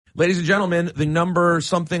Ladies and gentlemen, the number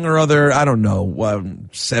something or other, I don't know,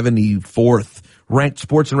 74th ranked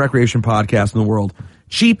sports and recreation podcast in the world,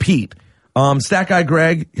 Cheap Heat. Stat Guy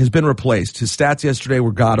Greg has been replaced. His stats yesterday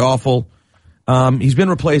were god-awful. He's been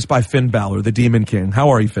replaced by Finn Balor, the Demon King. How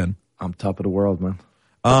are you, Finn? I'm top of the world, man.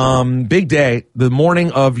 Big day. The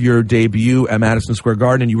morning of your debut at Madison Square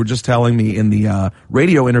Garden, and you were just telling me in the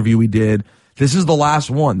radio interview we did, this is the last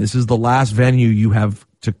one. This is the last venue you have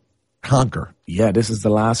to conquer. Yeah, this is the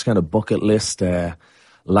last kind of bucket list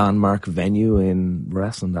landmark venue in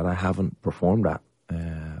wrestling that I haven't performed at.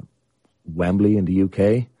 Wembley in the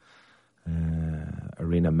UK,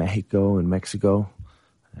 Arena Mexico in Mexico,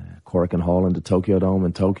 Korakuen Hall in the Tokyo Dome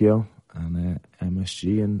in Tokyo, and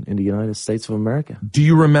MSG in the United States of America. Do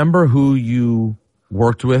you remember who you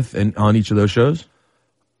worked with on each of those shows?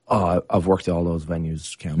 Oh, I've worked at all those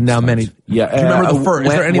venues. Now many. Yeah. Do you remember the first?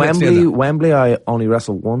 Is there any that stands out? Wembley, I only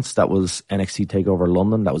wrestled once. That was NXT TakeOver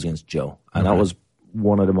London. That was against Joe. And that was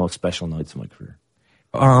one of the most special nights of my career.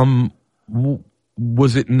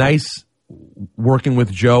 Was it nice working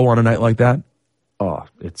with Joe on a night like that? Oh,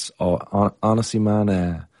 honestly,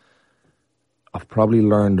 man, I've probably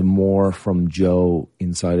learned more from Joe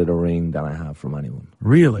inside of the ring than I have from anyone.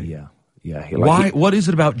 Really? Yeah. Yeah. What is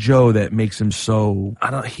it about Joe that makes him so...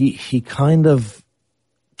 I don't. He kind of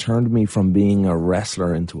turned me from being a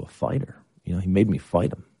wrestler into a fighter. You know, he made me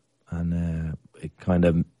fight him. And it kind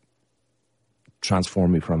of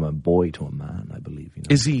transformed me from a boy to a man, I believe. You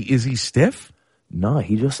know? Is he stiff? No,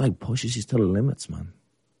 he just like pushes you to the limits, man.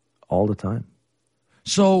 All the time.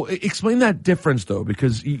 So explain that difference, though,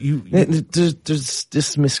 because there's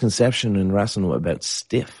this misconception in wrestling about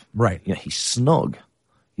stiff. Right. You know, he's snug,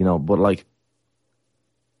 you know, but like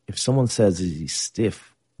if someone says he's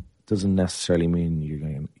stiff, doesn't necessarily mean you're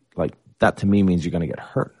going to, like, that to me means you're going to get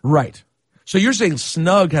hurt. Right. So you're saying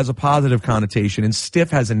snug has a positive connotation and stiff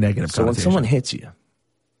has a negative connotation. So when someone hits you,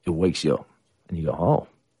 it wakes you up and you go, oh,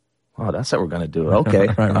 that's how we're going to do it. Okay,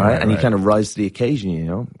 right. And you kind of rise to the occasion, you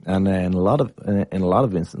know. And in a lot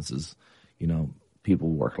of instances, you know, people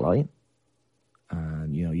work light,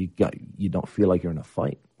 and you know, you don't feel like you're in a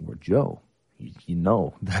fight. Where Joe, you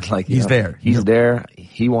know that like he's there. He's there.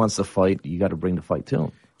 He wants to fight. You got to bring the fight to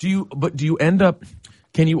him. Do you end up?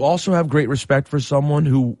 Can you also have great respect for someone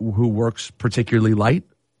who works particularly light?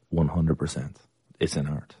 100%. It's an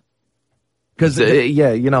art. Because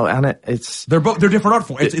yeah, you know, and they're different art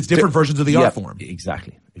forms. It's different versions of the art form.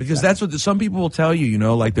 Exactly. Because that's what some people will tell you. You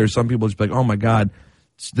know, like there's some people just like, oh my God,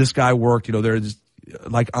 this guy worked. You know, there's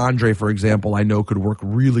like Andre, for example. I know could work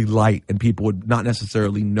really light, and people would not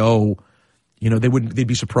necessarily know. You know, they'd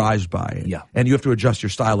be surprised by it. Yeah. And you have to adjust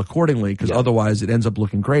your style accordingly because otherwise it ends up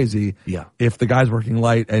looking crazy. Yeah. If the guy's working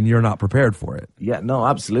light and you're not prepared for it. Yeah. No,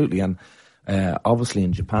 absolutely. And obviously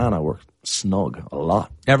in Japan I worked snug a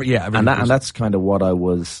lot. And that's kind of what I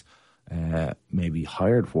was maybe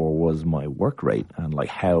hired for, was my work rate and like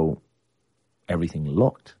how everything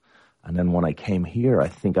looked. And then when I came here, I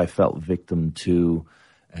think I felt victim to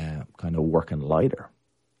kind of working lighter.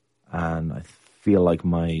 And I feel like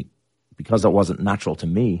because that wasn't natural to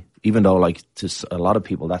me, even though like to a lot of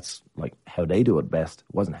people that's like how they do it best,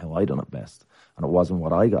 it wasn't how I done it best. And it wasn't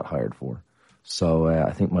what I got hired for. So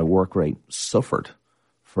I think my work rate suffered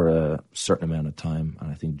for a certain amount of time,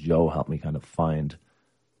 and I think Joe helped me kind of find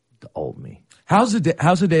the old me. How's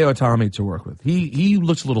Hideo Itami to work with? He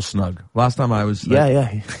looks a little snug. Last time I was he's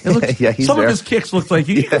some there. of his kicks look like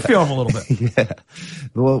you can feel him a little bit. Yeah.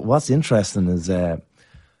 Well, what's interesting is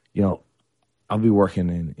you know, I'll be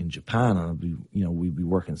working in Japan, and we'd be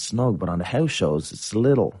working snug, but on the house shows it's a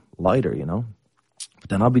little lighter, you know. But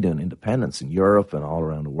then I'll be doing independence in Europe and all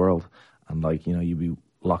around the world, and like, you know, you'd be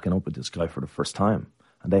locking up with this guy for the first time.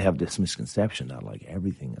 And they have this misconception that like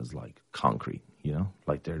everything is like concrete, you know,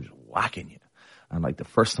 like they're just whacking you. And like the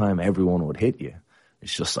first time everyone would hit you,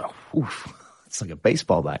 it's just like, whoof, it's like a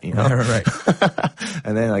baseball bat, you know? Right.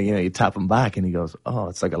 And then like, you know, you tap him back and he goes, oh,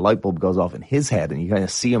 it's like a light bulb goes off in his head, and you kind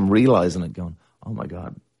of see him realizing it going, oh my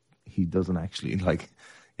God, he doesn't actually like,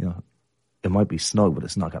 you know, it might be snug, but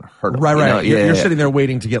it's not going to hurt him. Right. You know? You're sitting there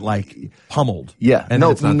waiting to get like pummeled. Yeah. And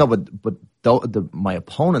but my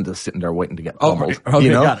opponent is sitting there waiting to get pummeled. Okay,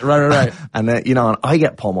 you know? got it. Right. And then, you know, and I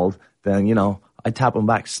get pummeled, then, you know, I tap him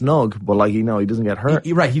back snug, but like, you know, he doesn't get hurt.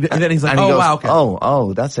 Right. And then he's like, he goes, wow, okay.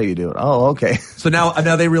 Oh, that's how you do it. Oh, okay. So now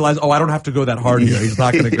they realize, I don't have to go that hard here. He's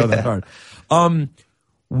not going to go that hard.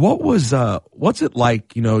 What's it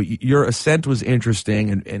like? You know, your ascent was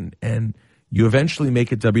interesting, and you eventually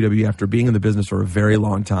make it WWE after being in the business for a very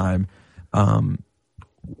long time.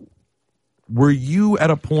 were you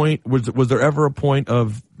at a point, was there ever a point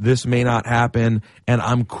of this may not happen and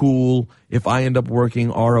I'm cool if I end up working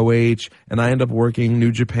ROH and I end up working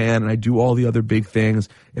New Japan and I do all the other big things?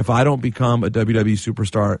 If I don't become a WWE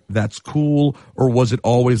superstar, that's cool? Or was it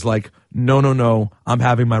always like, no, I'm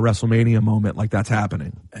having my WrestleMania moment, like that's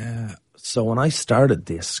happening? So when I started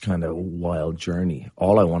this kind of wild journey,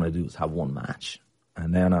 all I wanted to do was have one match.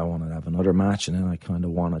 And then I wanted to have another match, and then I kind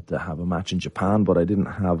of wanted to have a match in Japan, but I didn't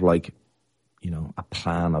have like, a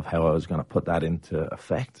plan of how I was going to put that into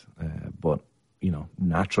effect. But,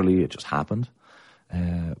 naturally it just happened.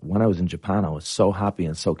 When I was in Japan, I was so happy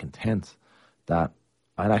and so content that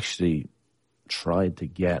I'd actually tried to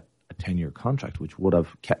get a 10-year contract, which would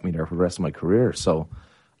have kept me there for the rest of my career. So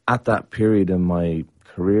at that period in my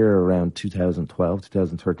career around 2012,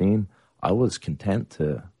 2013, I was content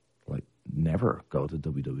to never go to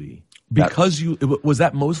WWE. Because was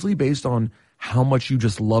that mostly based on how much you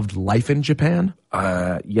just loved life in Japan?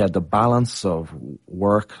 Yeah, the balance of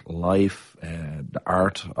work, life, the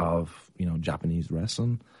art of Japanese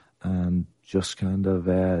wrestling, and just kind of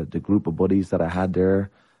the group of buddies that I had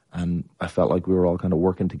there, and I felt like we were all kind of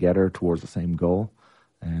working together towards the same goal.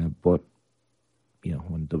 But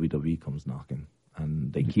when WWE comes knocking,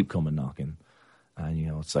 and they keep coming knocking,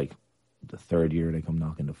 and it's like the third year they come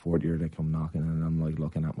knocking, the fourth year they come knocking, and I'm like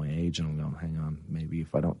looking at my age and I'm going, hang on, maybe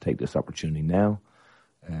if I don't take this opportunity now,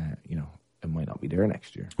 it might not be there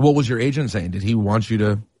next year. What was your agent saying? Did he want you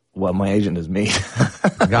to? Well, my agent is me.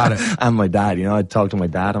 Got it. And my dad, I talked to my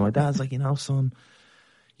dad, and my dad's like, son,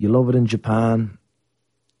 you love it in Japan.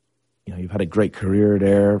 You've had a great career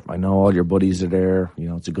there. I know all your buddies are there.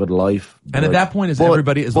 It's a good life. And at that point, is the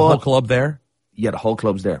whole club there? Yeah, the whole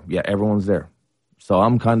club's there. Yeah, everyone's there. So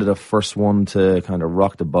I'm kind of the first one to kind of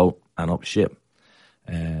rock the boat and up ship.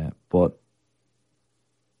 But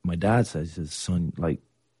my dad says, son,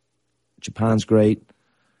 Japan's great.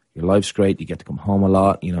 Your life's great. You get to come home a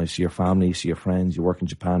lot. You see your family, you see your friends. You work in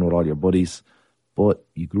Japan with all your buddies. But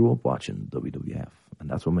you grew up watching WWF, and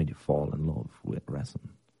that's what made you fall in love with wrestling.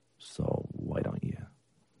 So why don't you,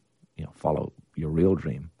 follow your real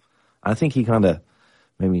dream? And I think he kind of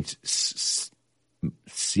made me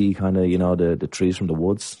see kind of, the trees from the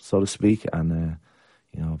woods, so to speak. And,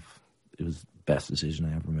 it was the best decision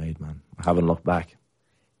I ever made, man. I haven't looked back.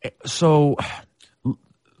 So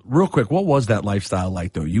real quick, what was that lifestyle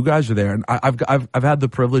like though? You guys are there, and I've had the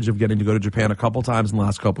privilege of getting to go to Japan a couple times in the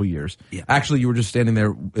last couple of years. Yeah. Actually, you were just standing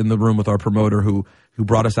there in the room with our promoter who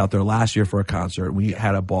brought us out there last year for a concert. We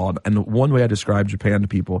had a ball. And the one way I describe Japan to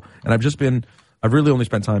people, and I've really only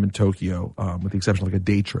spent time in Tokyo, with the exception of like a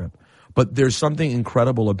day trip. But there's something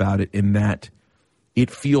incredible about it in that it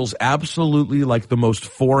feels absolutely like the most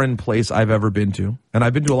foreign place I've ever been to. And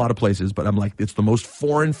I've been to a lot of places, but I'm like, it's the most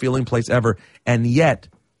foreign feeling place ever. And yet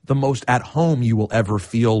the most at home you will ever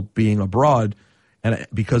feel being abroad. And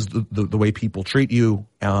because the way people treat you,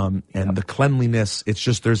 and the cleanliness, it's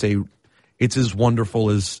just, it's as wonderful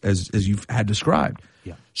as you've had described.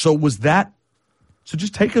 Yeah. So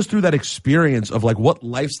just take us through that experience of like what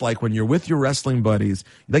life's like when you're with your wrestling buddies.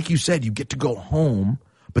 Like you said, you get to go home,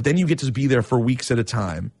 but then you get to be there for weeks at a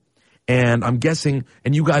time. And I'm guessing,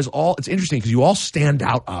 and you guys all, it's interesting because you all stand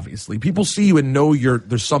out, obviously. People see you and know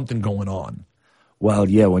there's something going on. Well,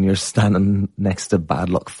 yeah, when you're standing next to Bad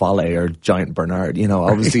Luck Fale or Giant Bernard,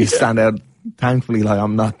 obviously you stand out. Thankfully,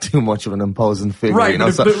 I'm not too much of an imposing figure, right?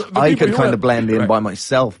 But I could kind of blend in by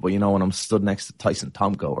myself. But when I'm stood next to Tyson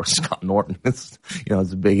Tomko or Scott Norton, it's a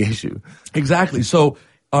big issue. Exactly. So,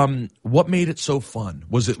 what made it so fun?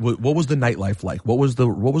 What was the nightlife like? What was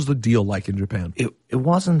the deal like in Japan? It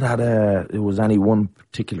wasn't that it was any one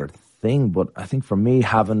particular thing, but I think for me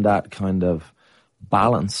having that kind of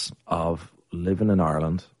balance of living in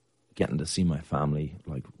Ireland, getting to see my family,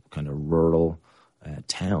 like kind of rural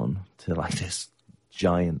town, to like this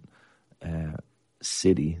giant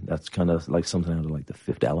city that's kind of like something out of like The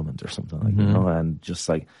Fifth Element or something like and just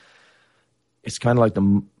like it's kind of like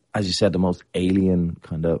as you said, the most alien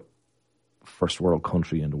kind of first world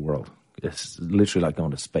country in the world. It's literally like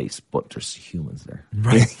going to space, but there's humans there.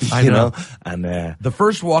 Right. I know. And the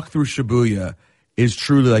first walk through Shibuya is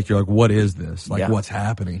truly like, you're like, what is this? Like, what's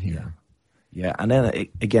happening here? Yeah, and then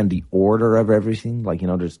again, the order of everything, like,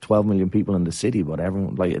 there's 12 million people in the city, but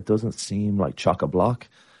everyone, like, it doesn't seem like chock-a-block.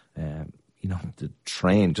 The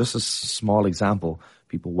train, just a small example,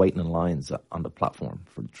 people waiting in lines on the platform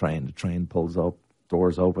for the train. The train pulls up,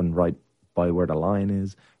 doors open right by where the line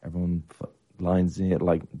is. Everyone lines in,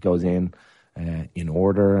 goes in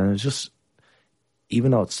order, and it's just,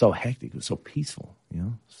 even though it's so hectic, it's so peaceful,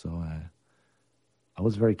 So I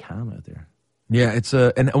was very calm out there. Yeah,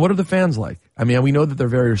 and what are the fans like? I mean, we know that they're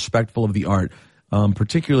very respectful of the art.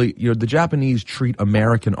 Particularly, the Japanese treat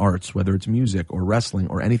American arts, whether it's music or wrestling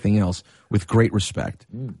or anything else, with great respect.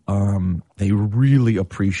 They really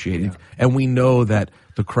appreciate it. And we know that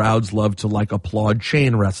the crowds love to applaud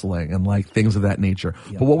chain wrestling and things of that nature.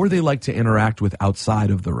 Yeah. But what were they like to interact with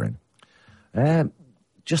outside of the ring?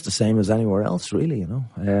 Just the same as anywhere else, really,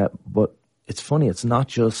 but it's funny, it's not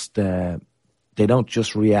just, they don't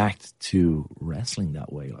just react to wrestling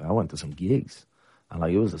that way. I went to some gigs. And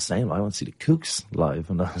it was the same. I went to see the Kooks live,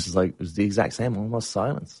 and it was the exact same, almost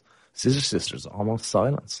silence. Scissor Sisters, almost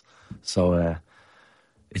silence. So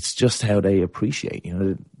it's just how they appreciate.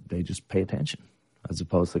 They just pay attention as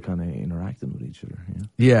opposed to kind of interacting with each other.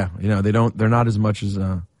 Yeah, they're not as much as.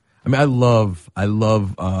 I love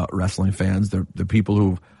wrestling fans. They're people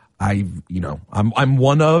who I'm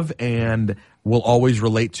one of and will always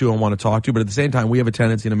relate to and want to talk to. But at the same time, we have a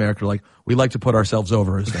tendency in America we like to put ourselves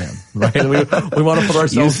over as fans, right? we want to put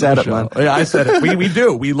ourselves. You said it, man. Yeah, I said it. We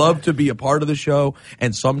do. We love to be a part of the show,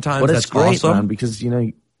 and sometimes but that's it's great, awesome, man, because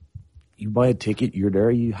you buy a ticket, you're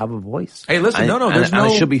there, you have a voice. Hey, listen, and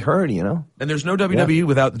it should be heard, And there's no WWE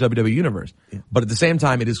without the WWE universe. Yeah. But at the same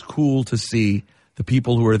time, it is cool to see the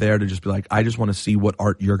people who are there to just be I just want to see what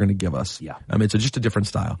art you're going to give us. Yeah. It's just a different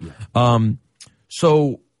style. Yeah.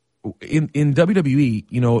 So in WWE,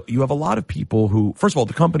 you have a lot of people who, first of all,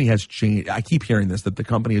 the company has changed. I keep hearing this, that the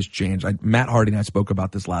company has changed. Matt Hardy and I spoke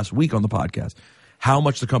about this last week on the podcast, how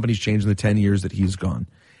much the company's changed in the 10 years that he's gone.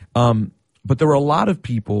 But there were a lot of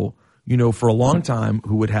people, for a long time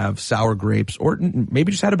who would have sour grapes or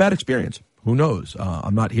maybe just had a bad experience. Who knows?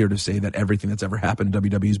 I'm not here to say that everything that's ever happened in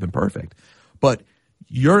WWE has been perfect. But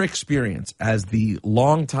your experience as the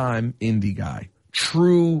longtime indie guy,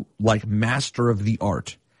 true master of the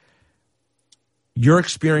art, your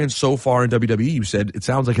experience so far in WWE, you said, it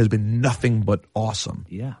sounds like has been nothing but awesome.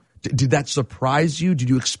 Yeah. Did that surprise you? Did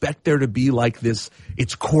you expect there to be this,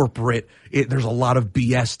 it's corporate, there's a lot of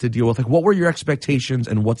BS to deal with? What were your expectations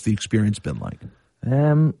and what's the experience been like?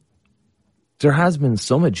 There has been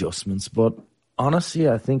some adjustments, but honestly,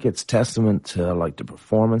 I think it's testament to the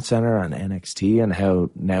Performance Center and NXT and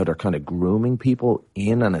how now they're kind of grooming people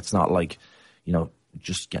in, and it's not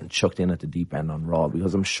just getting chucked in at the deep end on Raw,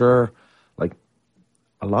 because I'm sure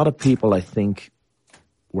a lot of people, I think,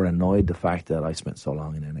 were annoyed the fact that I spent so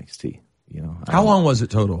long in NXT. How long was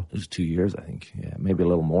it total? It was 2 years, I think. Yeah, maybe a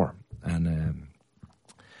little more. And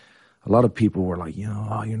a lot of people were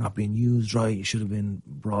you're not being used right. You should have been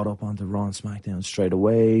brought up onto Raw and SmackDown straight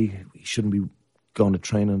away. You shouldn't be going to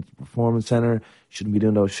train at the Performance Center. You shouldn't be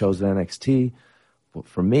doing those shows at NXT. But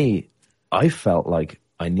for me, I felt like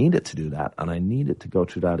I needed to do that, and I needed to go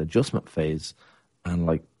through that adjustment phase. And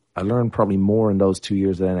I learned probably more in those 2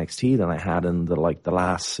 years at NXT than I had in the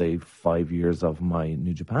last, say, 5 years of my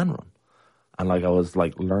New Japan run. And I was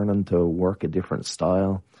learning to work a different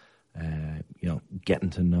style, getting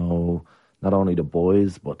to know not only the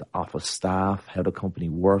boys, but the office staff, how the company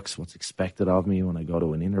works, what's expected of me when I go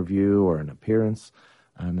to an interview or an appearance.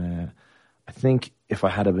 And I think if I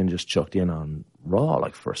had been just chucked in on Raw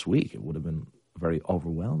first week, it would have been very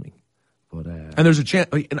overwhelming. But and there's a chance,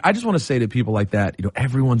 and I just want to say to people like that,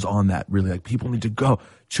 everyone's on that, really. People need to go.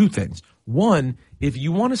 Two things. One, if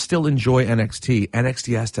you want to still enjoy NXT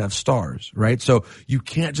has to have stars, right? So you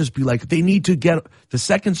can't just be they need to get, the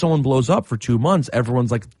second someone blows up for 2 months,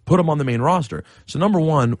 everyone's put them on the main roster. So number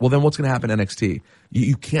one, well, then what's going to happen in NXT?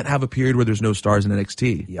 You can't have a period where there's no stars in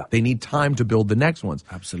NXT. Yeah. They need time to build the next ones.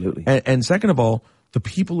 Absolutely. And second of all, the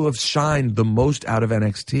people who have shined the most out of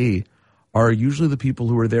NXT are usually the people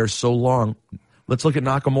who are there so long. Let's look at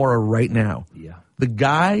Nakamura right now. Yeah. The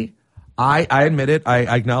guy, I admit it,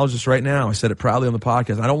 I acknowledge this right now. I said it proudly on the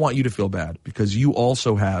podcast. I don't want you to feel bad because you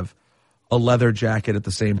also have a leather jacket at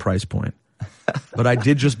the same price point. But I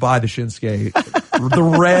did just buy the Shinsuke, the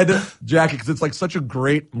red jacket, because it's such a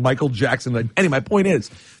great Michael Jackson. Anyway, my point is,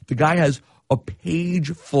 the guy has a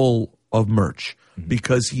page full of merch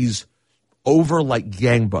because he's over like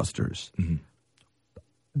gangbusters. Mm-hmm.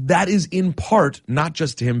 That is in part not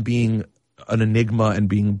just to him being an enigma and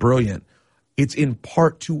being brilliant. It's in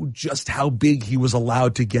part to just how big he was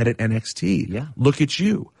allowed to get at NXT. Yeah. Look at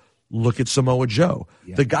you. Look at Samoa Joe.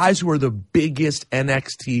 Yeah. The guys who are the biggest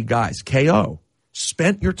NXT guys, KO,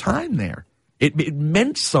 spent your time there. It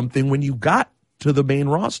meant something when you got to the main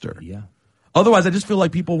roster. Yeah. Otherwise, I just feel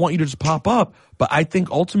like people want you to just pop up. But I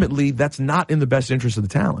think ultimately that's not in the best interest of the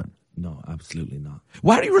talent. No, absolutely not.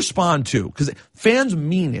 Why do you respond to? Because fans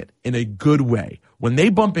mean it in a good way. When they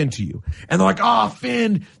bump into you and they're like,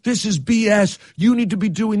 Finn, this is BS. You need to be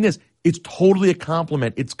doing this. It's totally a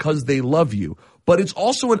compliment. It's because they love you. But it's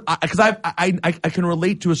also because I can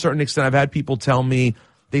relate to a certain extent. I've had people tell me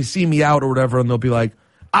they see me out or whatever, and they'll be like,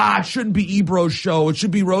 it shouldn't be Ebro's show. It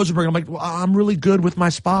should be Rosenberg. I'm like, well, I'm really good with my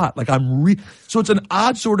spot. Like so it's an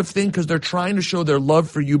odd sort of thing because they're trying to show their love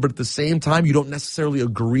for you, but at the same time, you don't necessarily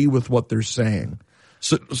agree with what they're saying.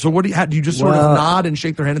 So what do you just sort of nod and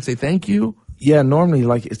shake their hand and say thank you? Yeah, normally,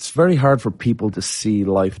 like, it's very hard for people to see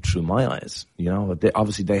life through my eyes. You know,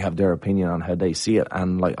 obviously they have their opinion on how they see it,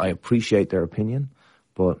 and like I appreciate their opinion,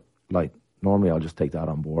 but like normally I'll just take that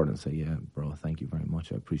on board and say, yeah, bro, thank you very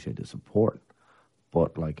much. I appreciate the support,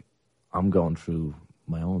 but like I'm going through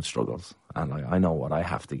my own struggles, and like I know what I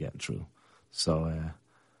have to get through. So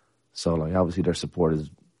like obviously their support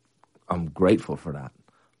I'm grateful for that,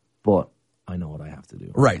 but I know what I have to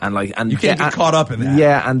do. Right. And you can't get caught up in that.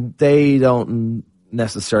 Yeah, and they don't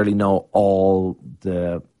necessarily know all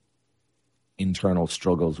the internal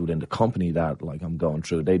struggles within the company that like I'm going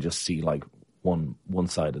through. They just see like one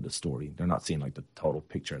side of the story. They're not seeing like the total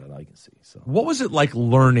picture that I can see. So what was it like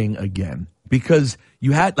learning again? Because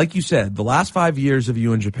you had, like you said, the last 5 years of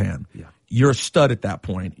you in Japan. Yeah. You're a stud at that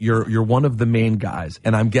point. You're one of the main guys.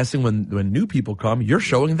 And I'm guessing when new people come, you're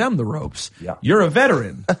showing them the ropes. Yeah. You're a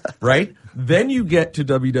veteran, right? Then you get to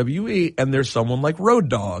WWE and there's someone like Road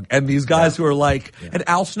Dogg and these guys who are like, and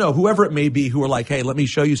Al Snow, whoever it may be, who are like, hey, let me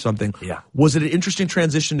show you something. Yeah. Was it an interesting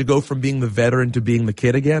transition to go from being the veteran to being the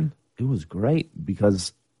kid again? It was great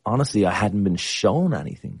because honestly, I hadn't been shown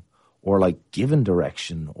anything or like given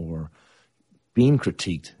direction or being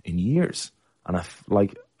critiqued in years. And I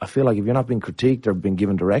feel like if you're not being critiqued or being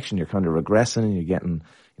given direction, you're kind of regressing and you're getting,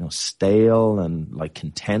 stale and like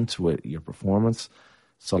content with your performance.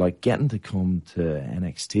 So like getting to come to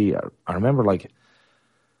NXT, I remember like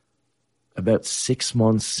about 6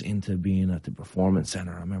 months into being at the Performance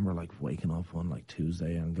Center, I remember like waking up on like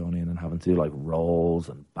Tuesday and going in and having to do like rolls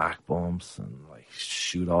and back bumps and like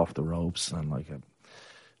shoot off the ropes. And like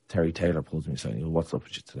Terry Taylor pulls me saying, what's up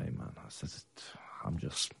with you today, man? I said, I'm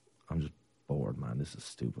just bored, man. This is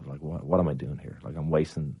stupid. Like, what am I doing here? Like,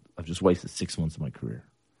 I've just wasted 6 months of my career.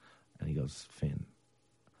 And he goes, Finn,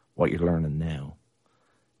 what you're learning now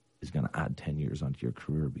is going to add 10 years onto your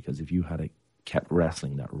career, because if you had kept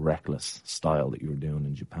wrestling that reckless style that you were doing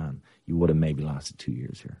in Japan, you would have maybe lasted 2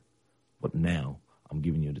 years here. But now I'm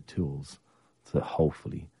giving you the tools to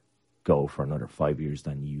hopefully go for another 5 years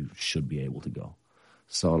than you should be able to go.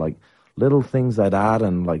 So like little things like that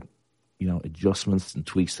and like, adjustments and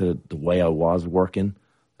tweaks to the way I was working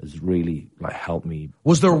has really like helped me.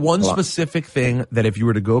 Was there one specific thing that if you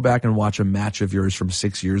were to go back and watch a match of yours from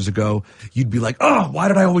 6 years ago, you'd be like, oh, why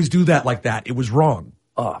did I always do that like that? It was wrong.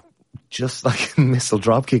 Oh, just like a missile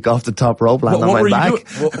drop kick off the top rope, land on my back.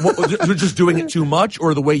 What was it just doing it too much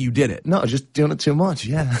or the way you did it? No, just doing it too much,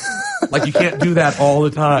 yeah. Like you can't do that all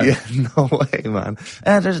the time. Yeah, no way, man.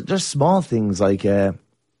 There's small things like,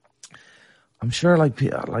 I'm sure like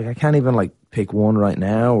I can't even like pick one right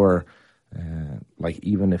now or like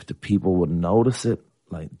even if the people would notice it,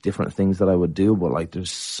 like different things that I would do, but like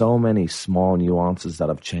there's so many small nuances that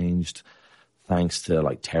have changed thanks to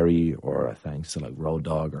like Terry or thanks to like Road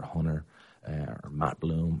Dogg or Hunter or Matt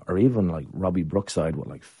Bloom or even like Robbie Brookside with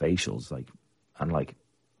like facials, like, and like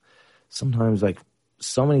sometimes like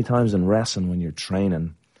so many times in wrestling when you're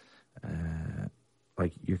training,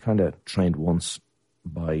 like you're kind of trained once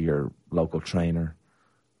by your local trainer,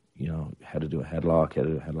 how to do a headlock, how to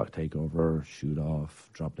do a headlock takeover, shoot off,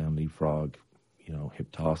 drop down leapfrog,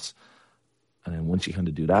 hip toss. And then once you kind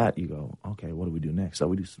of do that, you go, okay, what do we do next? Oh,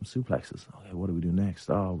 we do some suplexes. Okay, what do we do next?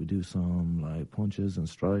 Oh, we do some like punches and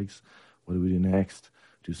strikes. What do we do next?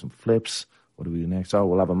 Do some flips. What do we do next? Oh,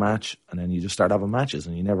 we'll have a match. And then you just start having matches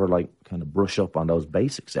and you never like kind of brush up on those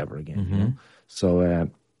basics ever again. Mm-hmm. So,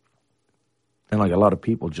 and like a lot of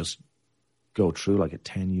people just go through like a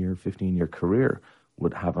 10-year, 15-year career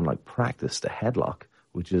with having like practiced a headlock,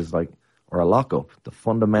 which is like, or a lockup, the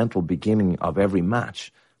fundamental beginning of every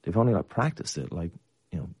match. They've only like practiced it like,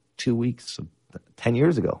 2 weeks, 10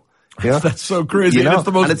 years ago. That's so crazy. It's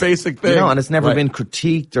the most basic thing. And it's never been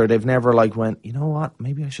critiqued or they've never like went, you know what,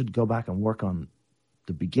 maybe I should go back and work on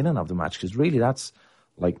the beginning of the match. Because really that's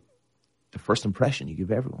like the first impression you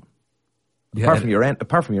give everyone. Yeah,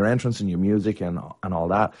 apart from your entrance and your music and all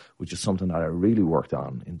that, which is something that I really worked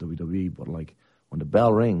on in WWE. But like when the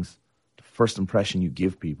bell rings, the first impression you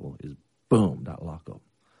give people is boom, that lockup.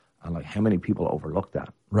 And like how many people overlook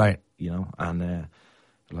that, right? And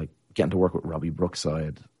like getting to work with Robbie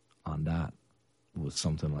Brookside on that was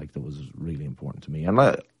something like that was really important to me. And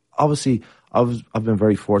obviously, I've been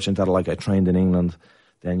very fortunate that like I trained in England,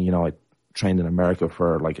 then I trained in America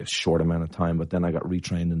for like a short amount of time, but then I got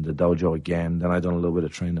retrained in the dojo again. Then I done a little bit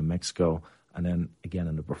of training in Mexico, and then again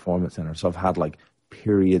in the Performance Center. So I've had like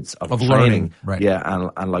periods of training, learning, right? Yeah,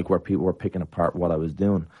 and like where people were picking apart what I was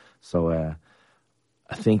doing. So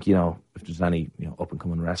I think, you know, if there's any, you know, up and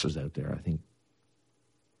coming wrestlers out there, I think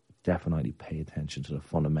definitely pay attention to the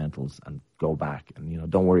fundamentals and go back and, you know,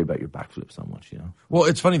 don't worry about your backflip so much, you know. Well,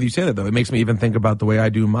 it's funny that you say that, though. It makes me even think about the way I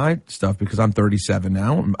do my stuff, because I'm 37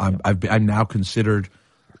 now. I'm now considered,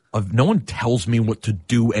 no one tells me what to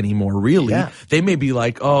do anymore, really. Yeah. They may be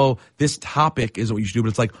like, oh, this topic is what you should do. But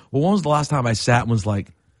it's like, well, when was the last time I sat and was like,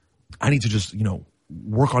 I need to just, you know,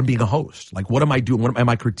 work on being a host? Like, what am I doing? Am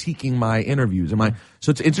I critiquing my interviews?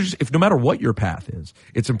 So it's interesting. If no matter what your path is,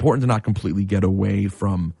 it's important to not completely get away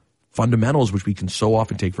from fundamentals, which we can so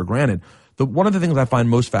often take for granted. One of the things I find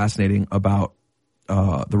most fascinating about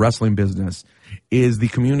the wrestling business is the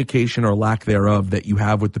communication or lack thereof that you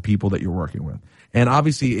have with the people that you're working with. And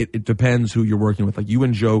obviously it depends who you're working with. Like, you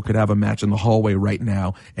and Joe could have a match in the hallway right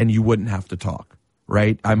now and you wouldn't have to talk,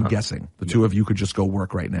 right? I'm guessing the two of you could just go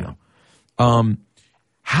work right now.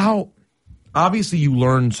 How obviously you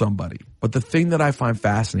learn somebody, but the thing that I find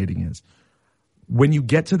fascinating is when you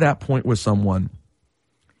get to that point with someone,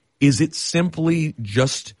 is it simply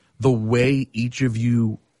just the way each of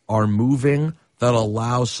you are moving that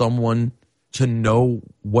allows someone to know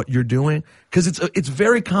what you're doing? Because it's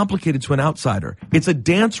very complicated to an outsider. It's a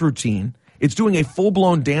dance routine. It's doing a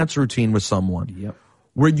full-blown dance routine with someone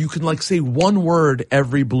where you can, like, say one word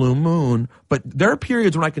every blue moon, but there are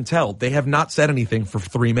periods when I can tell they have not said anything for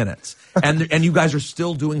 3 minutes, and you guys are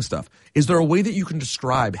still doing stuff. Is there a way that you can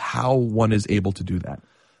describe how one is able to do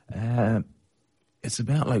that? It's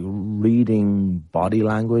about like reading body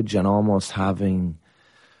language and almost having,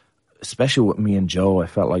 especially with me and Joe, I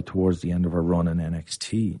felt like towards the end of our run in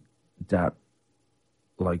NXT that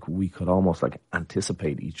like we could almost like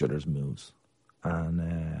anticipate each other's moves.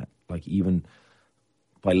 And like even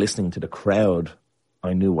by listening to the crowd,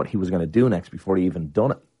 I knew what he was going to do next before he even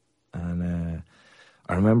done it. And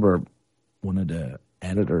I remember one of the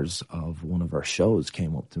editors of one of our shows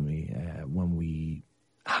came up to me when we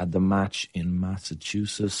had the match in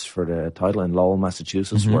Massachusetts for the title in Lowell,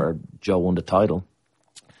 Massachusetts, where Joe won the title.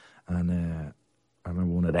 And I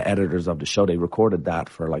remember one of the editors of the show, they recorded that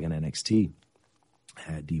for like an NXT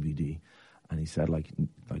DVD. And he said like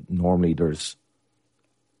normally there's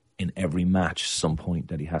in every match some point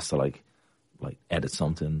that he has to like edit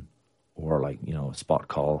something or like, you know, a spot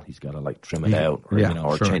call. He's got to like trim it out or, you know,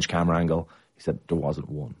 or change camera angle. He said there wasn't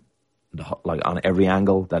one. Like on every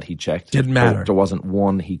angle that he checked, didn't matter. There wasn't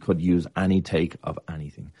one he could use any take of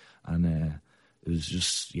anything, and it was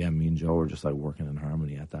just me and Joe were just like working in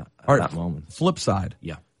harmony at that moment. Flip side,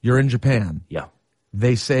 you're in Japan. Yeah,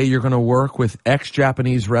 they say you're going to work with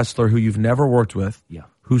ex-Japanese wrestler who you've never worked with. Yeah,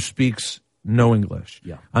 who speaks no English.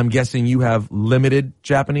 Yeah, I'm guessing you have limited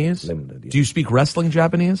Japanese. Limited. Yeah. Do you speak wrestling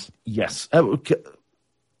Japanese? Yes,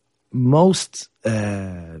 most.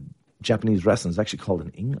 Japanese wrestling is actually called in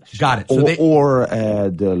English. Got it. So or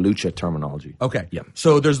the lucha terminology. Okay. Yeah.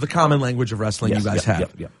 So there's the common language of wrestling you guys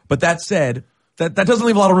have. Yeah. But that said, that doesn't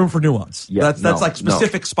leave a lot of room for nuance. Yeah, that's like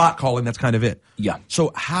specific spot calling. That's kind of it. Yeah.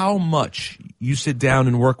 So how much you sit down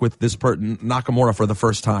and work with this person, Nakamura, for the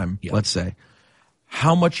first time, let's say,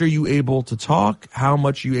 how much are you able to talk? How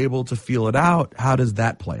much are you able to feel it out? How does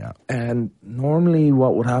that play out? And normally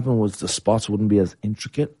what would happen was the spots wouldn't be as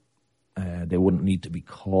intricate. They wouldn't need to be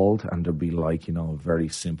called, and there'd be like, you know, a very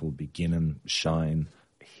simple beginning, shine,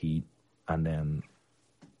 heat, and then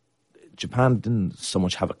Japan didn't so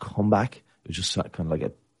much have a comeback. It was just kind of like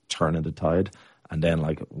a turn of the tide, and then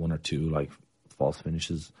like one or two like false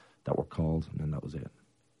finishes that were called, and then that was it.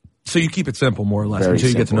 So you keep it simple, more or less, until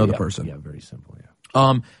you get to know the person. Yeah, very simple.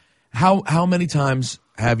 Yeah. How many times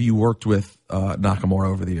have you worked with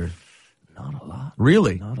Nakamura over the years? Not a lot.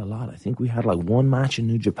 Really? Not a lot. I think we had like one match in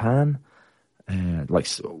New Japan, like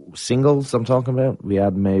singles I'm talking about. We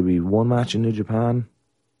had maybe one match in New Japan,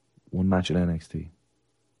 one match in NXT,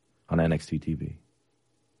 on NXT TV.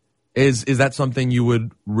 Is that something you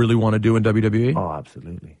would really want to do in WWE? Oh,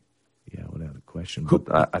 absolutely. Yeah, without a question.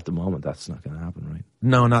 But at the moment, that's not going to happen, right?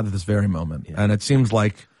 No, not at this very moment. Yeah. And it seems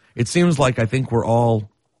like I think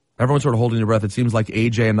everyone's sort of holding their breath. It seems like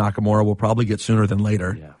AJ and Nakamura will probably get sooner than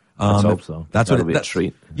later. Yeah. Let's hope so. That's what be a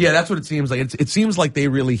treat. Yeah, that's what it seems like. It seems like they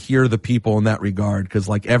really hear the people in that regard, because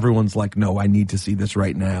like everyone's like, no, I need to see this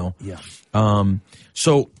right now. Yeah.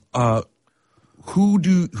 So who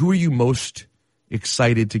are you most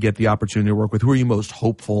excited to get the opportunity to work with? Who are you most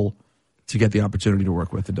hopeful to get the opportunity to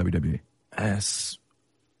work with in WWE? As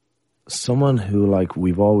someone who like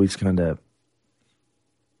we've always kind of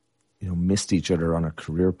missed each other on a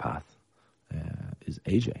career path is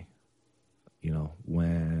AJ. You know,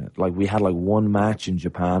 when like we had like one match in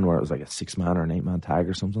Japan where it was like a 6-man or an 8-man tag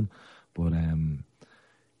or something. But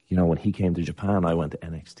you know, when he came to Japan, I went to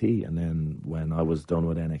NXT, and then when I was done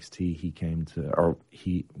with NXT,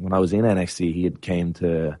 when I was in NXT, he had came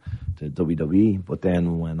to WWE. But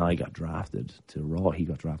then when I got drafted to Raw, he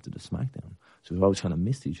got drafted to SmackDown. So we've always kind of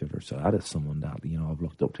missed each other. So that is someone that, you know, I've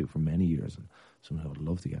looked up to for many years, and someone who I'd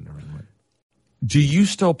love to get in the ring with. Do you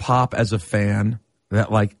still pop as a fan that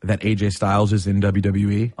AJ Styles is in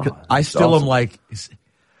WWE? Oh, I still awesome. am like,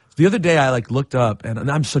 the other day I like looked up,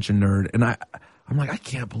 and I'm such a nerd, and I'm like, I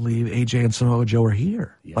can't believe AJ and Samoa Joe are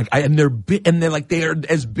here. Yeah. Like, and they're big, and they're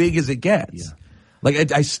as big as it gets. Yeah.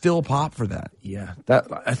 Like, I still pop for that. Yeah,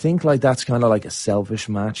 I think like that's kind of like a selfish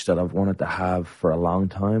match that I've wanted to have for a long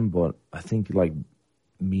time. But I think like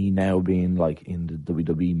me now being like in the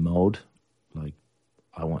WWE mode, like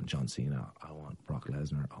I want John Cena, I want Brock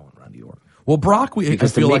Lesnar, I want Randy Orton. Well, Brock,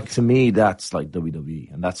 Because to me that's like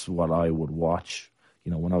WWE, and that's what I would watch.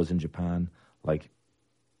 You know, when I was in Japan, like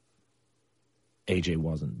AJ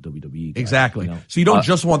wasn't WWE guy, exactly. You know? So you don't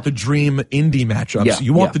just want the dream indie matchups. Yeah,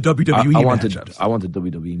 you want the WWE matchups. I wanted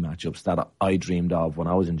WWE matchups that I dreamed of when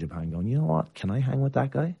I was in Japan, going, you know what, can I hang with that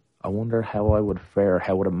guy? I wonder how I would fare,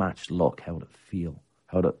 how would a match look, how would it feel,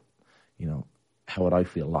 how would I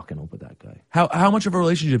feel locking up with that guy? How much of a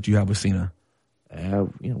relationship do you have with Cena?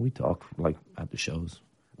 You know, we talk like at the shows.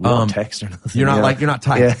 We don't text or nothing. You're not you're not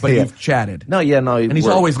tight, but you've chatted. No, and he's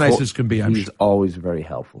always nice as can be. He's always very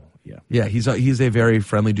helpful. Yeah, he's a very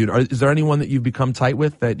friendly dude. Is there anyone that you've become tight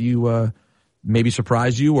with that you maybe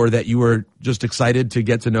surprised you, or that you were just excited to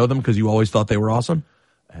get to know them because you always thought they were awesome?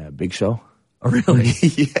 Big Show. Oh, really?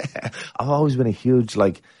 Yeah, I've always been a huge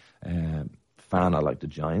fan of like the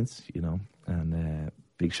Giants, you know, and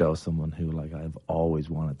Big Show is someone who like I've always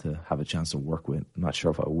wanted to have a chance to work with. I'm not sure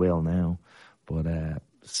if I will now, but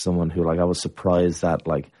someone who like I was surprised at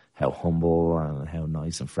like how humble and how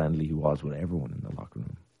nice and friendly he was with everyone in the locker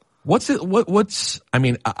room. I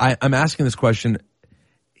mean, I'm asking this question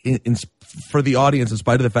for the audience in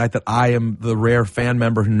spite of the fact that I am the rare fan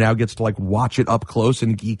member who now gets to like watch it up close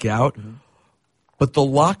and geek out. Mm-hmm. But the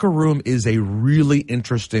locker room is a really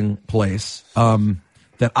interesting place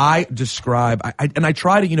that I describe. I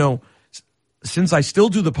try to, you know, since I still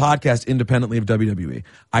do the podcast independently of WWE,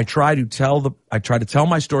 I try to tell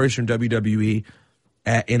my stories from WWE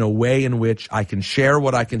in a way in which I can share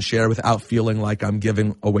what I can share without feeling like I'm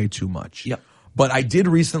giving away too much. Yep. But I did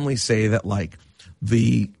recently say that like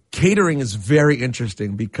the catering is very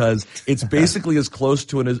interesting because it's basically as close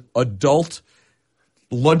to an adult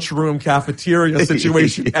lunchroom cafeteria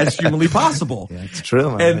situation as humanly possible. Yeah, it's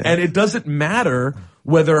true, man. And it doesn't matter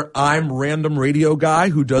whether I'm random radio guy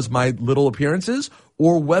who does my little appearances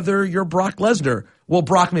or whether you're Brock Lesnar. Well,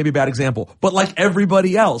 Brock may be a bad example, but like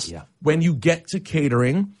everybody else, when you get to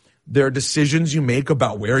catering, there are decisions you make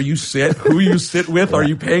about where you sit, who you sit with. Are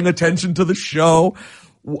you paying attention to the show?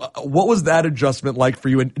 What was that adjustment like for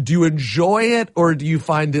you? And do you enjoy it, or do you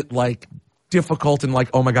find it like difficult and like,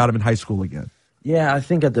 oh my God, I'm in high school again? Yeah, I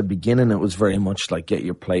think at the beginning it was very much like get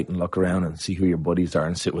your plate and look around and see who your buddies are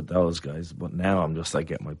and sit with those guys. But now I'm just like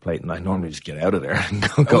get my plate and I normally just get out of there and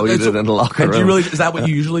go eat it in the locker room. Is that what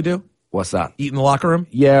you usually do? What's that? Eat in the locker room?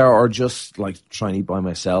 Yeah, or just like try and eat by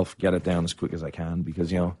myself, get it down as quick as I can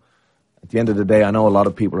because, you know, at the end of the day, I know a lot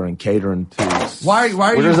of people are in catering too. Why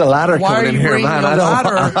are you? There's a ladder coming in here, man.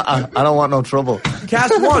 I don't want no trouble.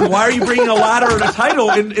 Cast one. Why are you bringing a ladder and a title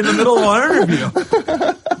in the middle of our interview?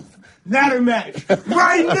 Ladder match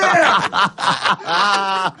right now.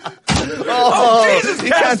 Oh, Jesus! You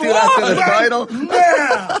can't do that to the title.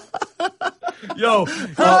 Yeah. Yo,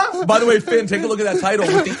 by the way, Finn, take a look at that title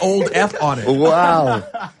with the old F on it. Wow.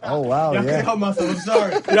 Oh, wow. I can't help myself. I'm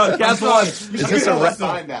sorry. Yo, cast one. Is this a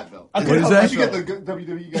sign that though? What is that? We should get the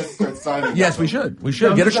WWE guys to start signing. Yes, we should. We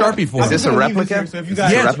should get a Sharpie for it. Is this a replica? So if you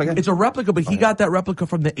guys, Yes, it's a replica, but he got that replica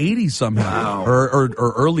from the 80s somehow. Wow. Or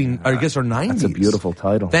early, I guess, or 90s. That's a beautiful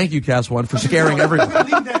title. Thank you, Cast One, for scaring everyone.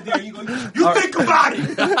 leave that there. You think about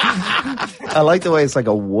it. I like the way it's like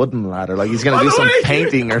a wooden ladder. Like he's going to do some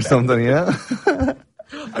painting or something, yeah?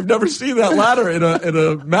 I've never seen that ladder in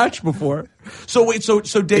a match before. So wait, so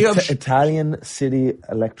day of Italian city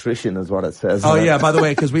electrician is what it says. Oh yeah, by the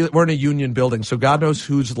way, because we're in a union building, so God knows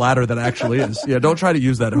whose ladder that actually is. Yeah, don't try to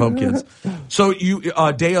use that at home, kids. So you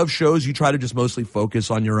day of shows, you try to just mostly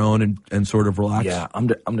focus on your own and sort of relax. Yeah, I'm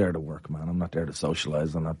there to work, man. I'm not there to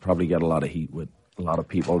socialize, and I probably get a lot of heat with a lot of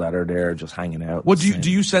people that are there just hanging out. Well,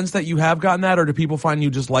 do you sense that you have gotten that, or do people find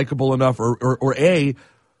you just likable enough, or A,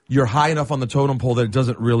 you're high enough on the totem pole that it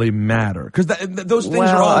doesn't really matter? Because those things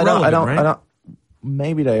are all relevant, right?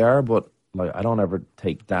 Maybe they are, but like I don't ever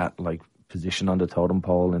take that like position on the totem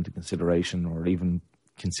pole into consideration, or even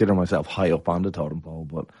consider myself high up on the totem pole.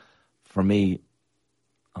 But for me,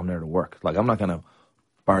 I'm there to work. Like, I'm not going to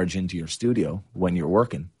barge into your studio when you're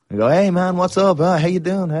working and go, "Hey man, what's up? How you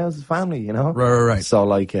doing? How's the family?" You know? Right. So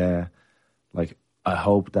like I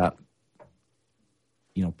hope that,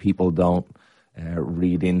 you know, people don't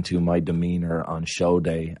read into my demeanor on show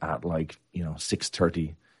day at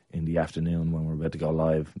 6:30 in the afternoon when we're about to go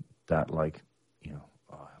live. That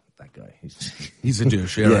that guy, he's a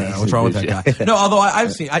douche. Yeah, right. What's wrong with that guy? No, although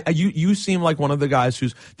I've seen you seem like one of the guys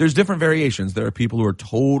there's different variations. There are people who are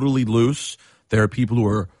totally loose. There are people who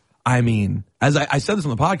are, as I said this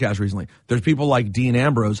on the podcast recently, there's people like Dean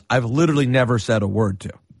Ambrose I've literally never said a word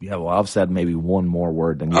to. Yeah, well, I've said maybe one more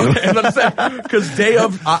word than you. Okay, because day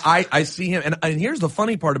of, I see him, and here's the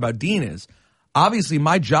funny part about Dean is, obviously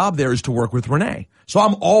my job there is to work with Renee. So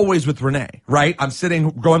I'm always with Renee, right? I'm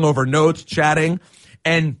sitting, going over notes, chatting,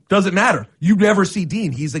 and doesn't matter. You never see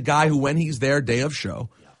Dean. He's a guy who, when he's there, day of show,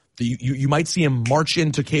 you might see him march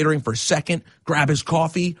into catering for a second, grab his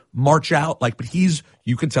coffee, march out, but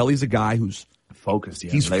you can tell he's a guy who's focused.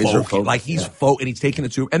 Yeah, he's focused, and he's taking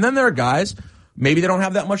it to. And then there are guys, maybe they don't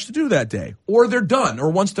have that much to do that day, or they're done,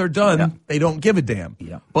 or once they're done, they don't give a damn.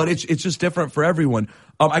 Yeah. But it's just different for everyone.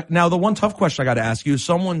 Now, the one tough question I got to ask you is,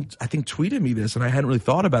 someone, I think, tweeted me this, and I hadn't really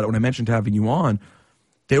thought about it when I mentioned having you on.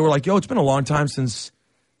 They were like, "Yo, it's been a long time since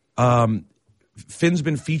Finn's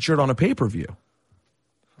been featured on a pay-per-view."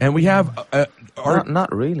 And we have...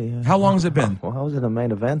 not really. How long has it been? Well, I was in a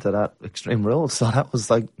main event at that Extreme Rules, so that was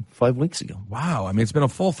 5 weeks ago. Wow. It's been a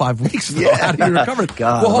full 5 weeks. Yeah. How do you recover?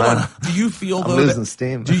 God, well, hold man. on. Do you feel, I'm losing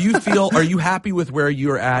steam. Are you happy with where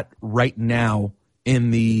you're at right now in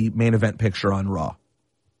the main event picture on Raw?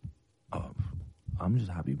 I'm just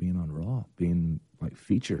happy being on Raw, being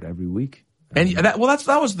featured every week. And that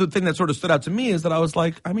was the thing that sort of stood out to me, is that I was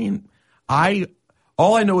like,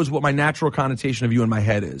 all I know is what my natural connotation of you in my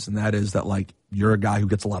head is, and that is that you're a guy who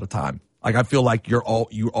gets a lot of time. I feel like you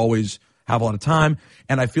always have a lot of time,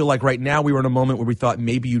 and I feel like right now we were in a moment where we thought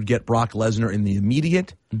maybe you'd get Brock Lesnar in the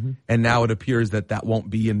immediate, and now it appears that won't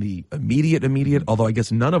be in the immediate. Although I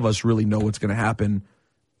guess none of us really know what's going to happen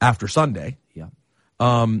after Sunday. Yeah.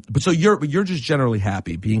 But so you're just generally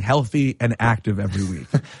happy, being healthy and active every week.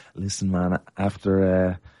 Listen, man,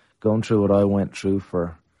 after going through what I went through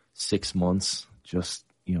for 6 months. Just,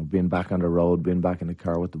 being back on the road, being back in the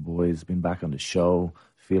car with the boys, being back on the show,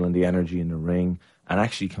 feeling the energy in the ring, and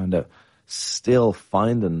actually kind of still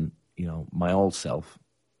finding, my old self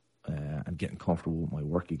and getting comfortable with my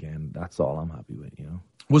work again. That's all I'm happy with,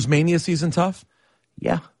 Was Mania season tough?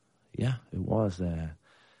 Yeah, it was.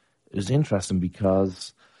 It was interesting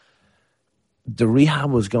because the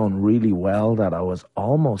rehab was going really well, that I was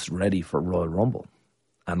almost ready for Royal Rumble.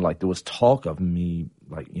 And there was talk of me,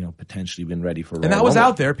 potentially being ready for Royal Rumble. And that was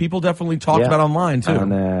out there. People definitely talked about online too.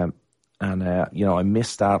 And I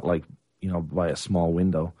missed that, by a small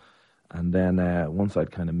window. And then once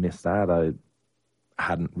I'd kind of missed that, I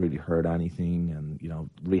hadn't really heard anything. And,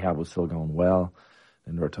 rehab was still going well.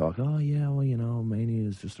 And they were talking, "Oh, yeah, well, Mania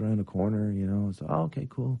is just around the corner, So, "Oh, okay,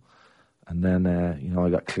 cool." And then, I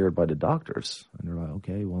got cleared by the doctors. And they're like,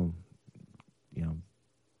 "Okay, well,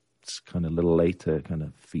 it's kind of a little late to kind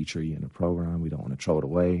of feature you in a program. We don't want to throw it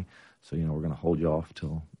away. So, we're going to hold you off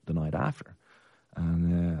till the night after."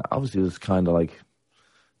 And obviously it was kind of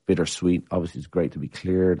bittersweet. Obviously it's great to be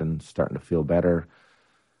cleared and starting to feel better.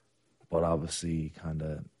 But obviously kind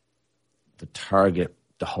of the target,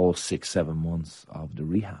 the whole 6-7 months of the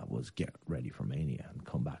rehab was get ready for Mania and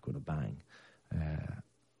come back with a bang.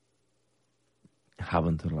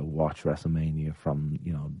 Having to watch WrestleMania from,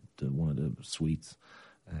 one of the suites.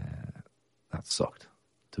 That sucked,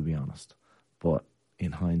 to be honest. But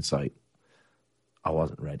in hindsight, I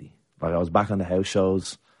wasn't ready. I was back on the house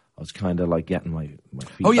shows. I was kind of getting my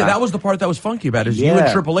feet Oh, yeah, back. that was the part that was funky about it. Is you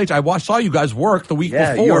and Triple H. I saw you guys work the week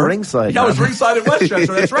before. You were ringside. Yeah, I was ringside at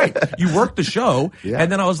Westchester. That's right. You worked the show. Yeah.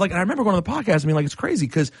 And then I was and I remember going to the podcast and being it's crazy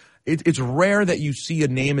because it's rare that you see a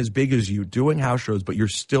name as big as you doing house shows, but you're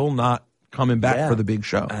still not coming back for the big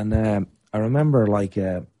show. And I remember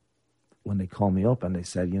when they called me up and they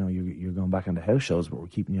said, you're going back on the house shows, but we're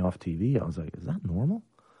keeping you off TV. I was like, "Is that normal?"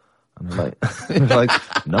 And they're like,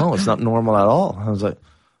 "No, it's not normal at all." I was like,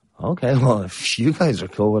 "Okay, well, if you guys are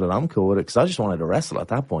cool with it, I'm cool with it." Because I just wanted to wrestle at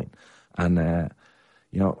that point. And, a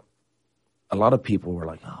lot of people were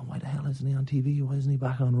like, "Oh, why the hell isn't he on TV? Why isn't he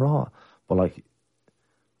back on Raw?" But,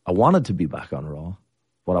 I wanted to be back on Raw,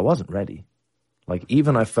 but I wasn't ready.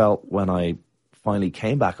 Even I felt when I finally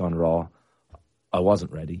came back on Raw, I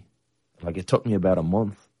wasn't ready. It took me about a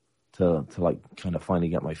month to kind of finally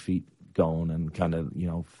get my feet going and kind of,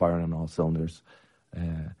 firing on all cylinders.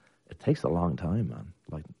 It takes a long time, man.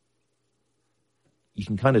 Like, you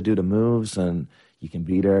can kind of do the moves and you can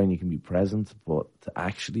be there and you can be present, but to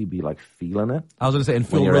actually be like feeling it. I was going to say, and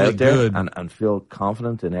feel you're really out there good. And feel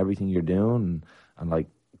confident in everything you're doing and like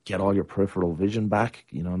get all your peripheral vision back,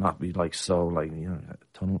 not be like so like,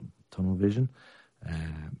 tunnel vision.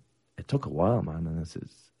 It took a while, man, and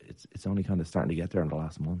it's only kind of starting to get there in the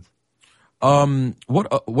last month.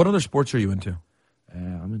 What other sports are you into?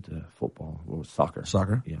 I'm into football or soccer.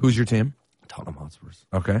 Soccer? Yeah. Who's your team? Tottenham Hotspurs.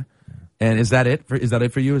 Okay. Yeah. And is that it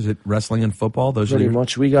for you? Is it wrestling and football? Those pretty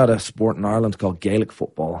much. We got a sport in Ireland called Gaelic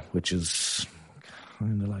football, which is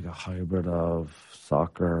kind of like a hybrid of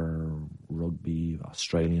soccer, rugby,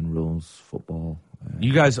 Australian rules, football.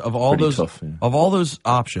 You guys, of all those tough, yeah. of all those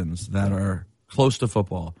options that are close to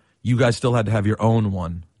football, you guys still had to have your own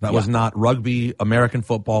one. That was not rugby, American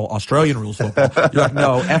football, Australian rules football. You're like,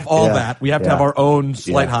 no, F all that. We have to have our own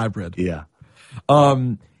slight hybrid. Yeah.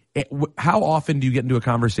 How often do you get into a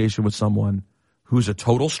conversation with someone who's a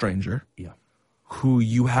total stranger? Yeah. Who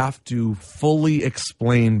you have to fully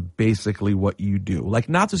explain basically what you do. Like,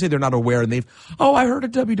 not to say they're not aware and I heard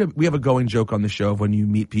of WWE. We have a going joke on the show of when you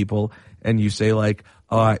meet people and you say like,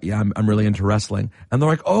 I'm really into wrestling. And they're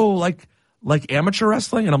like, oh, like amateur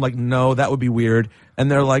wrestling? And I'm like, no, that would be weird.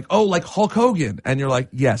 And they're like, oh, like Hulk Hogan. And you're like,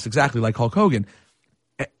 yes, exactly, like Hulk Hogan.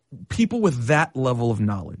 People with that level of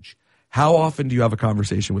knowledge, how often do you have a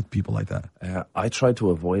conversation with people like that? I try to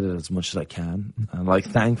avoid it as much as I can. And like,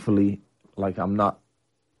 thankfully, like, I'm not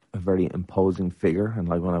a very imposing figure. And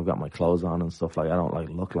like, when I've got my clothes on and stuff, like, I don't like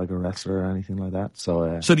look like a wrestler or anything like that.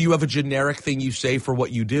 So do you have a generic thing you say for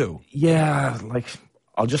what you do? Yeah, like,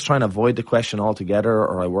 I'll just try and avoid the question altogether,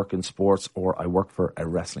 or I work in sports, or I work for a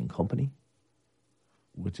wrestling company,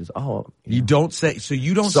 which is, you don't say, so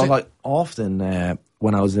you don't so say. Like, often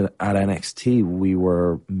when I was at NXT, we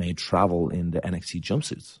were made travel in the NXT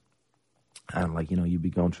jumpsuits. And like, you'd be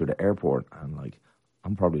going through the airport and like,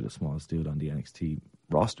 I'm probably the smallest dude on the NXT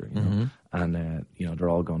roster, and they're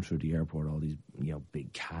all going through the airport, all these,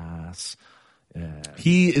 big casts.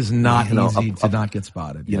 He is not easy to not get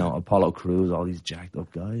spotted. Apollo Crews, all these jacked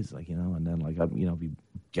up guys, like, and then like, I'd, be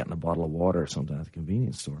getting a bottle of water or something at the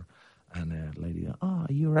convenience store. And a lady, are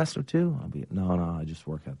you a wrestler too? I'll be, no, I just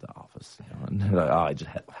work at the office. And they're like, I just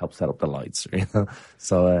help set up the lights.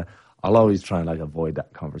 So I'll always try and like avoid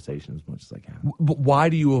that conversation as much as I can. But why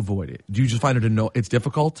do you avoid it? Do you just find it's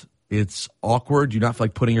difficult? It's awkward? Do you not feel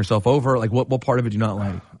like putting yourself over? Like, what part of it do you not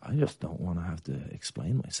like? I just don't want to have to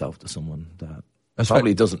explain myself to someone that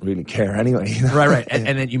probably doesn't really care anyway. Right.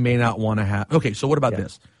 And then you may not want to have. Okay, so what about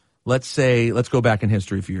this? Let's go back in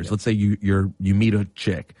history a few years. Let's say you meet a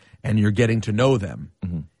chick and you're getting to know them.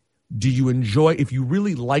 Mm-hmm. Do you enjoy, if you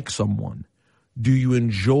really like someone, do you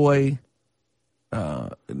enjoy, I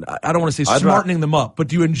don't want to say smartening them up, but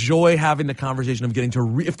do you enjoy having the conversation of getting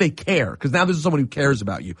to, if they care, because now this is someone who cares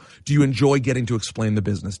about you, do you enjoy getting to explain the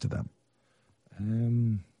business to them?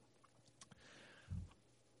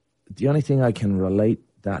 The only thing I can relate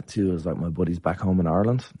that to is like my buddies back home in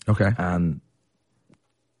Ireland. Okay. And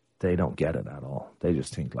they don't get it at all. They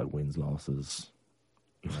just think like wins, losses,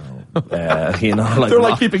 like they're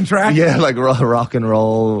like keeping track. Yeah, like rock and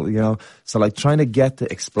roll, So like trying to get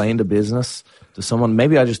to explain the business to someone,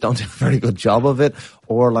 maybe I just don't do a very good job of it,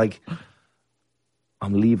 or like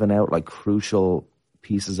I'm leaving out like crucial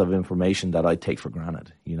pieces of information that I take for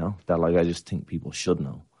granted, that like I just think people should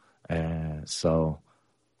know. So.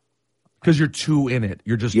 Because you're too in it,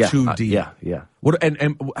 you're just too deep. Yeah. What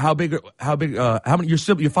and how big? How many?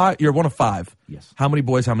 You're five. You're one of five. Yes. How many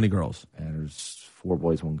boys? How many girls? There's 4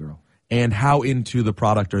 boys, 1 girl. And how into the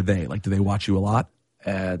product are they? Like, do they watch you a lot?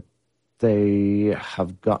 They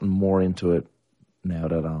have gotten more into it now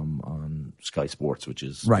that I'm on Sky Sports, which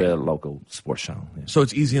is the local sports channel. Yeah. So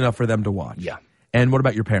it's easy enough for them to watch. Yeah. And what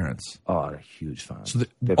about your parents? Oh, they're huge fans. So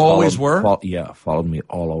they always were? Followed me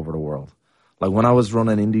all over the world. Like when I was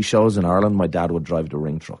running indie shows in Ireland, my dad would drive the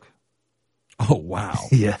ring truck. Oh, wow.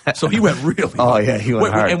 Yeah. So he went really hard. Yeah, he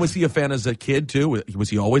went hard. And was he a fan as a kid, too? Was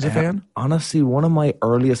he always a fan? Honestly, one of my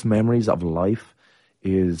earliest memories of life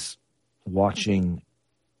is watching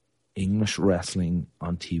English wrestling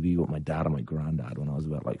on TV with my dad and my granddad when I was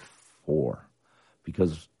about like 4.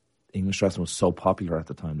 Because English wrestling was so popular at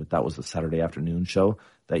the time that was the Saturday afternoon show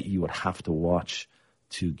that you would have to watch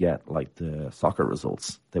to get like the soccer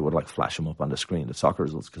results. They would like flash them up on the screen, the soccer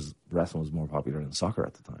results, because wrestling was more popular than soccer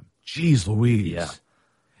at the time. Jeez Louise. Yeah.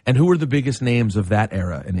 And who were the biggest names of that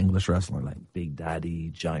era in English wrestling? Like Big Daddy,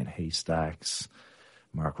 Giant Haystacks,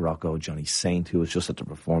 Mark Rocco, Johnny Saint, who was just at the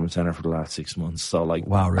Performance Center for the last 6 months. So like,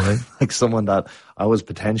 wow, really? Like someone that I was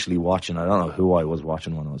potentially watching. I don't know who I was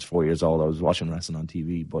watching when I was 4 years old. I was watching wrestling on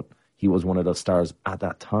TV, but he was one of those stars at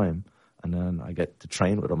that time. And then I get to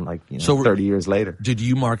train with him, like, 30 years later. Did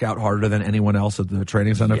you mark out harder than anyone else at the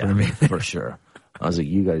training center for me? For sure. I was like,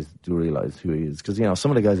 you guys do realize who he is. Because,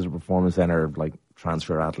 some of the guys at the Performance Center are like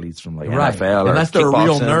transfer athletes from like NFL. Unless they're a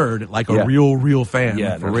real nerd, like a real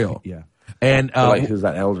fan, for real. Yeah. And who's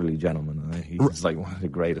that elderly gentleman? He's like one of the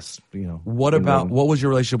greatest, What was your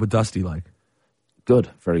relationship with Dusty like? Good,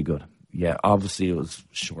 very good. Yeah, obviously it was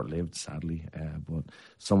short-lived, sadly. But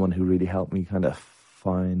someone who really helped me kind of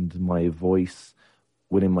find my voice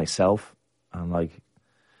within myself and like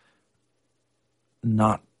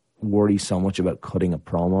not worry so much about cutting a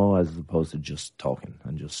promo as opposed to just talking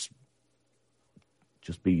and just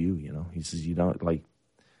be you. He says you don't like,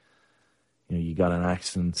 you got an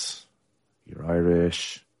accent, you're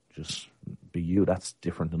Irish, just be you. That's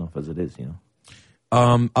different enough as it is. We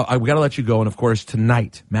got to let you go. And of course,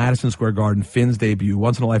 tonight, Madison Square Garden, Finn's debut,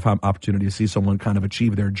 once in a lifetime opportunity to see someone kind of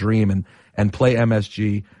achieve their dream and play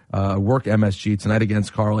MSG, work MSG tonight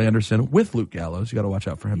against Carl Anderson with Luke Gallows. You got to watch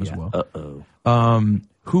out for him as well.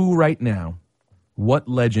 Who right now, what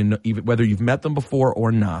legend, even whether you've met them before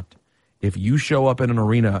or not, if you show up in an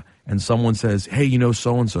arena and someone says, hey,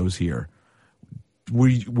 so-and-so's here,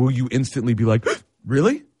 will you instantly be like,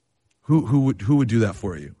 really? Who would do that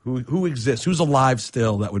for you? Who exists? Who's alive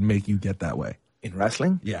still that would make you get that way? In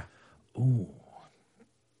wrestling? Yeah. Ooh.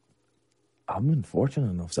 I've been fortunate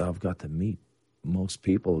enough that I've got to meet most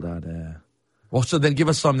people that... Well, so then give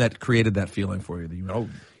us some that created that feeling for you.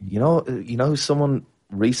 That someone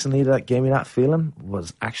recently that gave me that feeling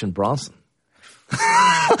was Action Bronson.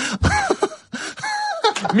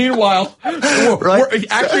 Meanwhile, we're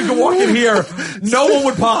actually walking here, no one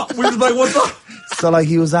would pop. We're just like, what's up? So, like,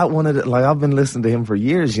 he was at one of the, like, I've been listening to him for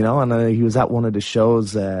years, and he was at one of the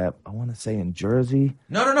shows, I want to say in Jersey.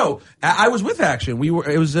 No. I was with Action.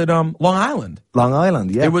 It was at Long Island. Long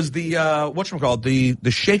Island, yeah. It was the, whatchamacallit,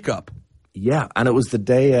 the shake-up. Yeah, and it was the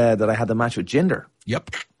day that I had the match with Jinder.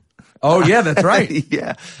 Yep. Oh, yeah, that's right.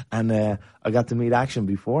 Yeah, and I got to meet Action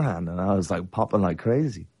beforehand, and I was, like, popping like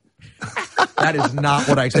crazy. That is not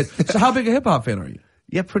what I said. So how big a hip-hop fan are you?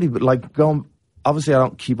 Yeah, pretty, like, obviously I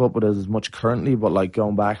don't keep up with it as much currently, but, like,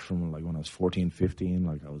 going back from, like, when I was 14, 15,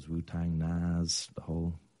 like, I was Wu-Tang, Nas, the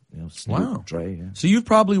whole, Snoop, Dre, yeah. So you've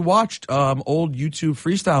probably watched old YouTube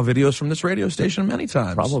freestyle videos from this radio station many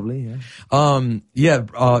times. Probably,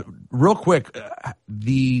 yeah. Real quick,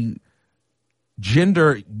 the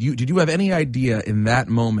Jinder, did you have any idea in that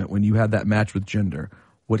moment when you had that match with Jinder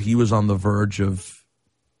what he was on the verge of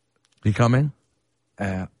becoming?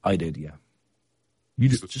 I did, yeah. You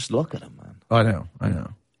just look at him, man. I know.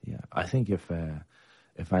 Yeah, I think if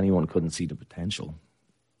anyone couldn't see the potential,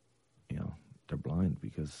 they're blind,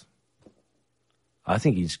 because I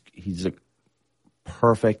think he's a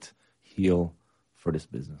perfect heel for this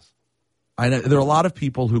business. I know there are a lot of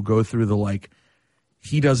people who go through the like,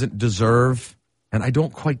 he doesn't deserve, and I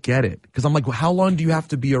don't quite get it, because I'm like, well, how long do you have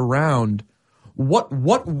to be around? What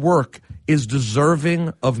work is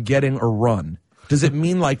deserving of getting a run? Does it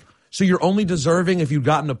mean like, so you're only deserving if you've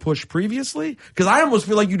gotten a push previously? Because I almost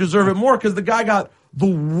feel like you deserve it more because the guy got the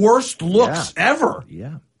worst looks ever.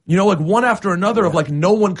 Yeah. Like one after another of like,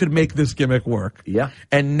 no one could make this gimmick work. Yeah.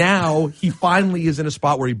 And now he finally is in a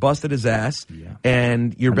spot where he busted his ass,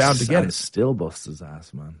 and you're bound to get it. Still busts his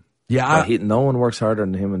ass, man. Yeah. No one works harder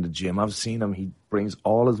than him in the gym. I've seen him. He brings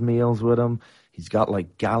all his meals with him. He's got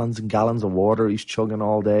like gallons and gallons of water he's chugging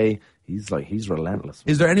all day. He's relentless.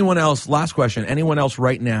 Is there anyone else, last question, anyone else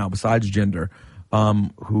right now besides Jinder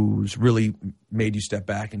who's really made you step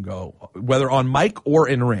back and go, whether on mic or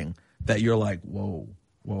in ring, that you're like, whoa.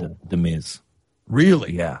 The Miz.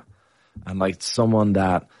 Really? Yeah. And like someone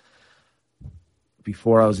that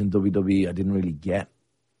before I was in WWE, I didn't really get.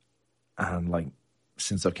 And like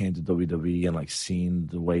since I came to WWE and like seeing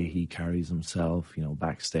the way he carries himself,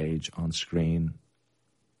 backstage, on screen,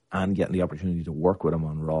 and getting the opportunity to work with him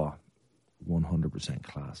on Raw, 100%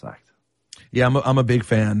 class act. Yeah, I'm a big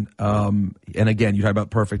fan. And again, you talk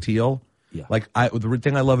about perfect heel. Yeah. Like the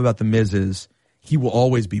thing I love about The Miz is he will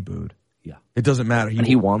always be booed. Yeah. It doesn't matter.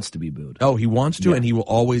 He wants to be booed. Oh, he wants to, and he will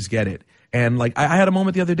always get it. And like I had a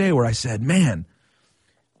moment the other day where I said, man,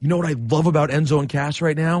 you know what I love about Enzo and Cass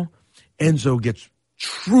right now? Enzo gets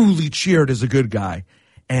truly cheered as a good guy,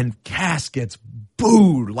 and Cass gets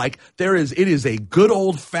booed. Like it is a good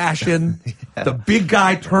old fashioned, the big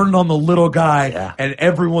guy turned on the little guy, and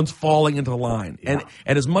everyone's falling into line. Yeah.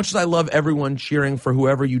 And as much as I love everyone cheering for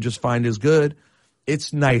whoever you just find is good,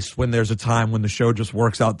 it's nice when there's a time when the show just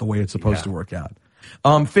works out the way it's supposed to work out.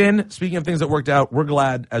 Finn, speaking of things that worked out, we're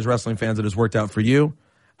glad as wrestling fans it has worked out for you.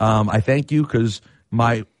 I thank you because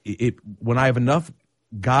when I have enough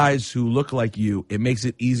guys who look like you, it makes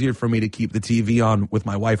it easier for me to keep the TV on with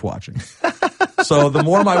my wife watching. So the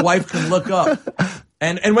more my wife can look up.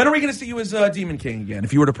 And when are we going to see you as Demon King again,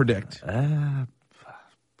 if you were to predict?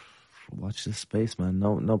 Watch this space, man.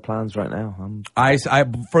 No plans right now.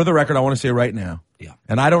 For the record, I want to say right now. Yeah.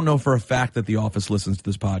 And I don't know for a fact that The Office listens to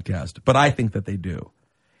this podcast, but I think that they do.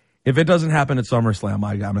 If it doesn't happen at SummerSlam,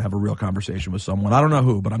 I'm going to have a real conversation with someone. I don't know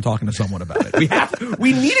who, but I'm talking to someone about it.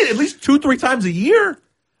 We need it at least 2-3 times a year.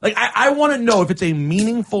 Like, I want to know if it's a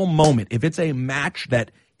meaningful moment, if it's a match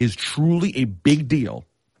that is truly a big deal.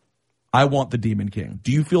 I want the Demon King.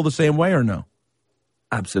 Do you feel the same way or no?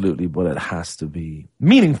 Absolutely, but it has to be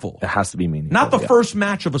meaningful. It has to be meaningful. Not the first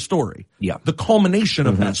match of a story. Yeah. The culmination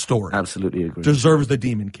of that story. Absolutely agree. Deserves the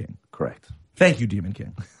Demon King. Correct. Thank you, Demon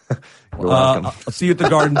King. You're welcome. I'll see you at the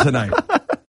Garden tonight.